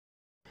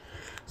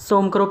សូ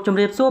មគោរពជំ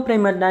រាបសួរប្រិយ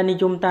មិត្តដែលនិ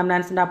យមតាមដា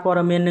នស្ដាប់ព័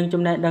ត៌មាននិង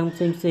ចំណេះដឹងផ្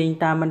សេងៗ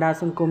តាមបណ្ដា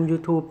សង្គម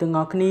YouTube ទាំងអ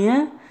ស់គ្នា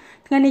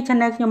ថ្ងៃនេះ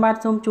Channel ខ្ញុំបាទ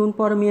សូមជូន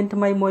ព័ត៌មានថ្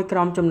មីមួយក្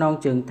រុមចំណង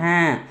ជើងថា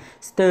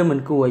ស្ទើរមិន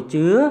គួរឲ្យ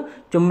ជឿ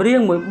ចម្រៀង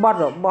មួយបទ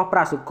របស់ប្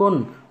រាក់សុគន្ធ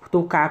ផ្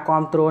ទុះការ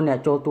គាំទ្រអ្នក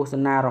ចូលទស្ស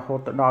នារហូ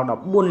តដល់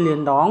14លាន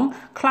ដង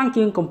ខ្លាំង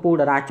ជាងកំពូល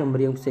តារាចម្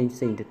រៀងផ្សេង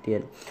ៗទៅទៀត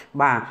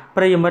បាទ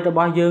ប្រិយមិត្តរប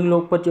ស់យើងលោ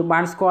កពិតជាបា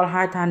នស្គាល់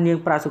ហើយថានាង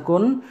ប្រាក់សុគ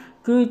ន្ធ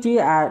គឺជា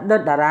អតី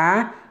តតារា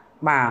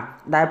បាទ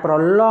ដែលប្រ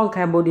ឡង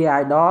Cambodia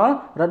Idol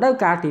រដូវ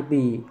កាលទី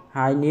2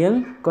ហើយនាង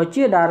ក៏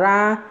ជាតារា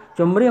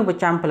ចម្រៀងប្រ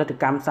ចាំផលិត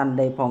កម្ម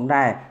Sunday ផង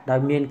ដែរដោយ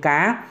មាន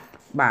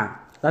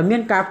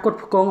ការផ្គត់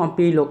ផ្គង់អំ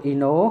ពីលោក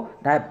Ino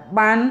ដែល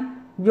បាន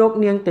យក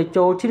នាងទៅ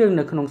ចូលច្រៀង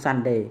នៅក្នុង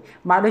Sunday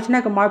បាទដូច្នេះ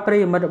កុំឲ្យប្រិ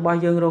យមិត្តរបស់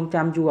យើងរង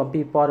ចាំយូរអំ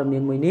ពីព័ត៌មា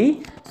នមួយនេះ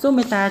សូម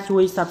មេត្តាជួ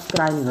យ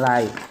Subscribe និង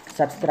Like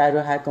Subscribe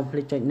រួចហើយកុំភ្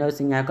លេចចុចនៅ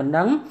សញ្ញាកណ្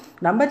ដឹង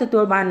ដើម្បីទទួ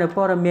លបាននូវ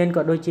ព័ត៌មាន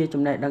ក៏ដូចជា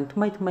ចំណេះដឹងថ្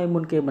មីៗមុ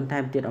នគេបន្ថែ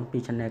មទៀតអំពី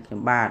Channel ខ្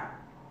ញុំបាទ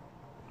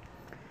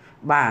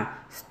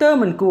ស្ទើរ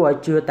មិនគួរឲ្យ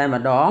ជឿតែ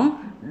ម្ដង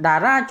តា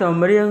រាច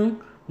ម្រៀង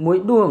មួយ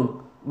ដួង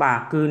បាទ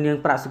គឺនាង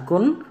ប្រាក់សុគ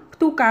ន្ធផ្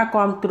ទុះការ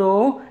គាំទ្រ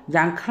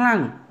យ៉ាងខ្លាំង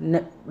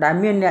ដែល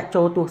មានអ្នក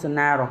ចូលទស្ស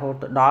នារហូ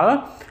តដល់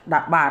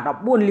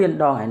14លាន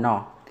ដងឯណោះ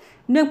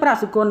នាងប្រាក់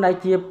សុគន្ធដែល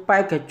ជាបេ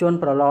ក្ខជន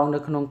ប្រឡងនៅ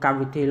ក្នុងកម្ម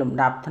វិធីលំ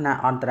ដាប់ថ្នាក់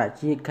អន្តរ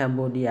ជាតិ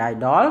Cambodia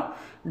Idol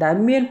ដែល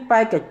មានបេ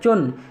ក្ខជន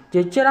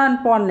ជាច្រើន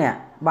ពាន់នាក់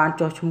បាន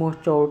ចុះឈ្មោះ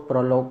ចូលប្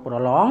រ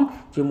ឡង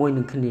ជាមួយ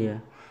នឹងគ្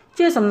នា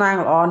ជាសំណាង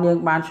ល្អនាង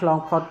បានឆ្លង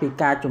ផុតពី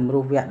ការជំ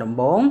រុះវគ្គដំ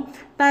បូង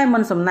តែមិ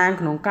នសំណាង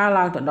ក្នុងការ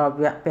ឡើងទៅដល់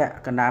វគ្គពាក់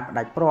កណ្ដាលផ្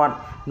ដាច់ព្រាត់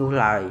នោះ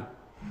ឡើយ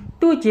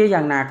ទោះជា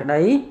យ៉ាងណាក្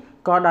តី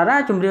ក៏តារា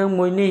ចម្រៀង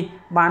មួយនេះ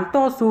បានត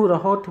ស៊ូរ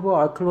ហូតធ្វើ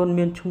ឲ្យខ្លួន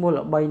មានឈ្មោះ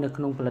ល្បីនៅ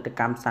ក្នុងផលិត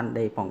កម្ម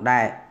Sunday ផង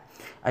ដែរ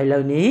ឥឡូ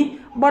វនេះ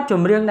បទច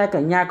ម្រៀងដែលក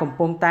ញ្ញាកំ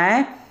ពុងតែ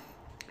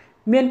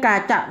មានការ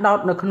ចាក់ដោត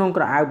នៅក្នុង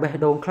ក្រអៅបេះ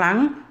ដូងខ្លាំង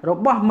រ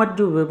បស់មិត្ត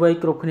យុវវ័យ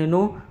គ្រប់គ្នា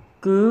នោះ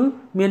គឺ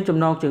មានចំ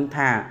ណងជើង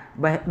ថា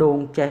បេះដូង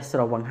ចេះស្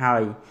រវឹងហើ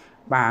យ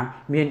បាទ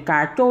មានកា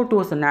រចូលទ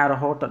ស្សនារ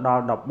ហូតដ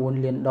ល់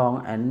14លានដង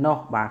ឯណោះ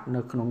បាទ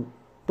នៅក្នុង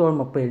ទល់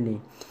មកពេលនេះ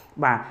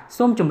បាទ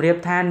សូមជម្រាប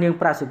ថានាង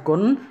ប្រាក់សុគ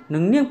ន្ធនិ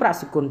ងនាងប្រាក់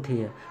សុគន្ធា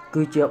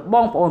គឺជាប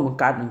ងប្អូនបង្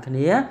កើតនឹងគ្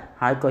នា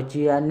ហើយក៏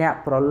ជាអ្នក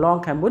ប្រឡង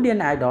Cambodia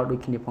Idol ដូច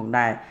គ្នាផង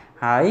ដែរ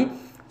ហើយ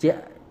ជា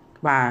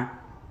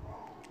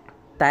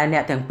តែអ្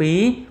នកទាំងពីរ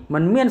មិ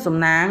នមានសំ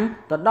ណាង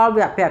ទៅដល់វ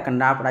គ្គពាក់កណ្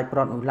ដាលផ្ដាច់ព្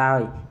រាត់នោះឡើ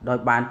យដោយ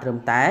បានត្រឹម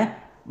តែ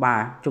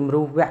ជំ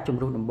រុះវគ្គជំ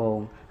រុះដំបូង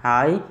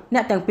ហើយអ្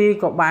នកទាំងពីរ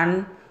ក៏បាន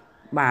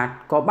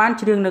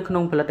ច្រៀងនៅក្នុ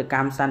ងផលិតក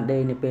ម្ម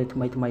Sunday នាពេលថ្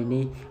មី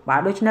នេះបា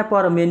ទដូច្នេះព័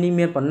ត៌មាននេះ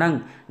មានប៉ុណ្ណឹង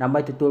ដើម្បី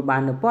ទទួលបា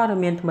ននូវព័ត៌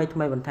មានថ្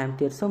មីបន្ថែម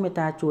ទៀតសូមមេត្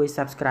តាជួយ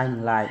Subscribe និ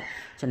ង Like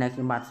Channel ខ្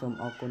ញុំបាទសូម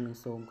អរគុណនិង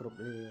សូមគោរព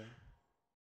លា